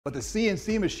but the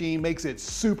CNC machine makes it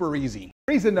super easy.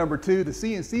 Reason number 2, the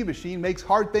CNC machine makes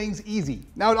hard things easy.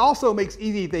 Now it also makes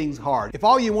easy things hard. If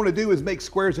all you want to do is make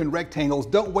squares and rectangles,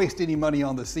 don't waste any money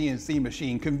on the CNC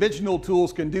machine. Conventional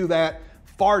tools can do that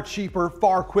far cheaper,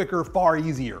 far quicker, far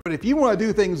easier. But if you want to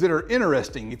do things that are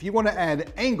interesting, if you want to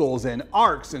add angles and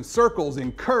arcs and circles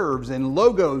and curves and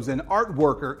logos and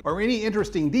artwork or any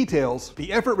interesting details,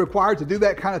 the effort required to do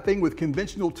that kind of thing with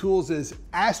conventional tools is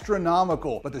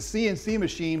astronomical, but the CNC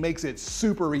machine makes it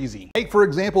super easy. Take, for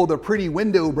example, the pretty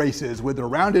window braces with the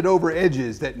rounded over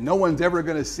edges that no one's ever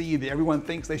going to see, that everyone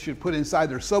thinks they should put inside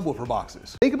their subwoofer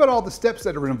boxes. Think about all the steps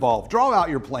that are involved. Draw out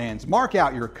your plans, mark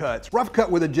out your cuts, rough cut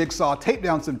with a jigsaw, tape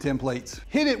down some templates,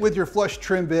 hit it with your flush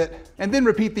trim bit, and then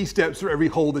repeat these steps for every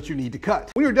hole that you need to cut.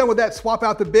 When you're done with that, swap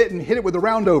out the bit and hit it with a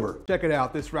roundover. Check it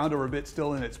out, this roundover bit's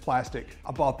still in its plastic.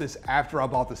 I bought this after I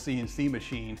bought the CNC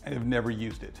machine and have never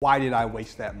used it. Why did I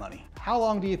waste that money? How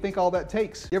long do you think all that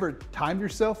takes? You ever time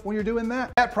yourself when you're doing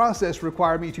that? That process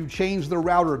required me to change the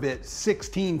router bit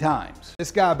 16 times.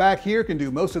 This guy back here can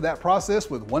do most of that process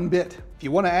with one bit. If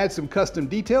you want to add some custom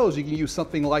details, you can use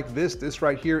something like this. This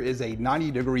right here is a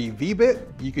 90-degree V-bit.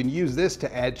 You can use this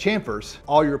to add chamfers,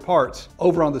 all your parts,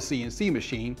 over on the CNC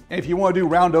machine. And if you want to do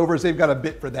roundovers, they've got a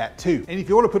bit for that too. And if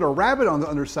you want to put a rabbet on the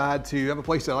underside to have a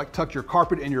place to like tuck your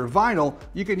carpet and your vinyl,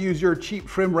 you can use your cheap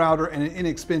trim router and an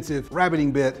inexpensive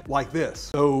rabbeting bit like this.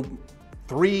 So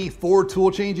 3, 4 tool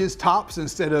changes tops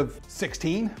instead of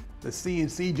 16. The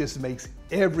CNC just makes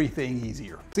everything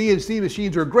easier. CNC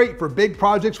machines are great for big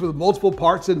projects with multiple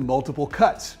parts and multiple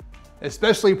cuts,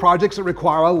 especially projects that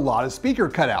require a lot of speaker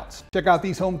cutouts. Check out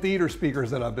these home theater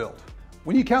speakers that I built.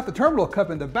 When you count the terminal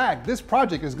cup in the back, this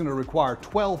project is going to require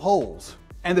 12 holes.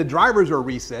 And the drivers are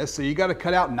recessed, so you got to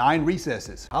cut out 9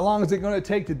 recesses. How long is it going to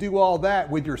take to do all that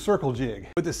with your circle jig?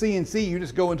 With the CNC, you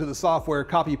just go into the software,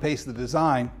 copy paste the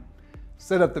design,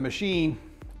 set up the machine,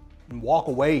 and walk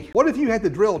away. What if you had to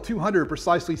drill 200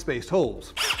 precisely spaced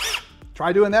holes?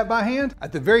 Try doing that by hand?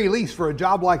 At the very least, for a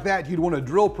job like that, you'd want a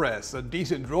drill press. A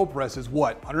decent drill press is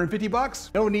what, 150 bucks?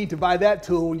 No need to buy that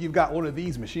tool when you've got one of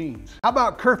these machines. How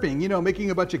about kerfing? You know, making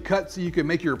a bunch of cuts so you can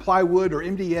make your plywood or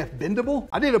MDF bendable?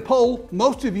 I did a poll.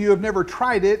 Most of you have never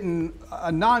tried it, and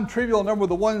a non-trivial number of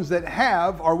the ones that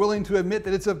have are willing to admit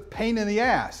that it's a pain in the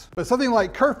ass. But something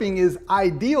like kerfing is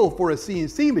ideal for a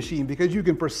CNC machine because you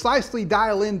can precisely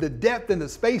dial in the depth and the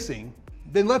spacing.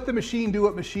 Then let the machine do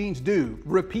what machines do.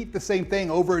 Repeat the same thing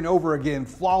over and over again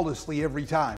flawlessly every time.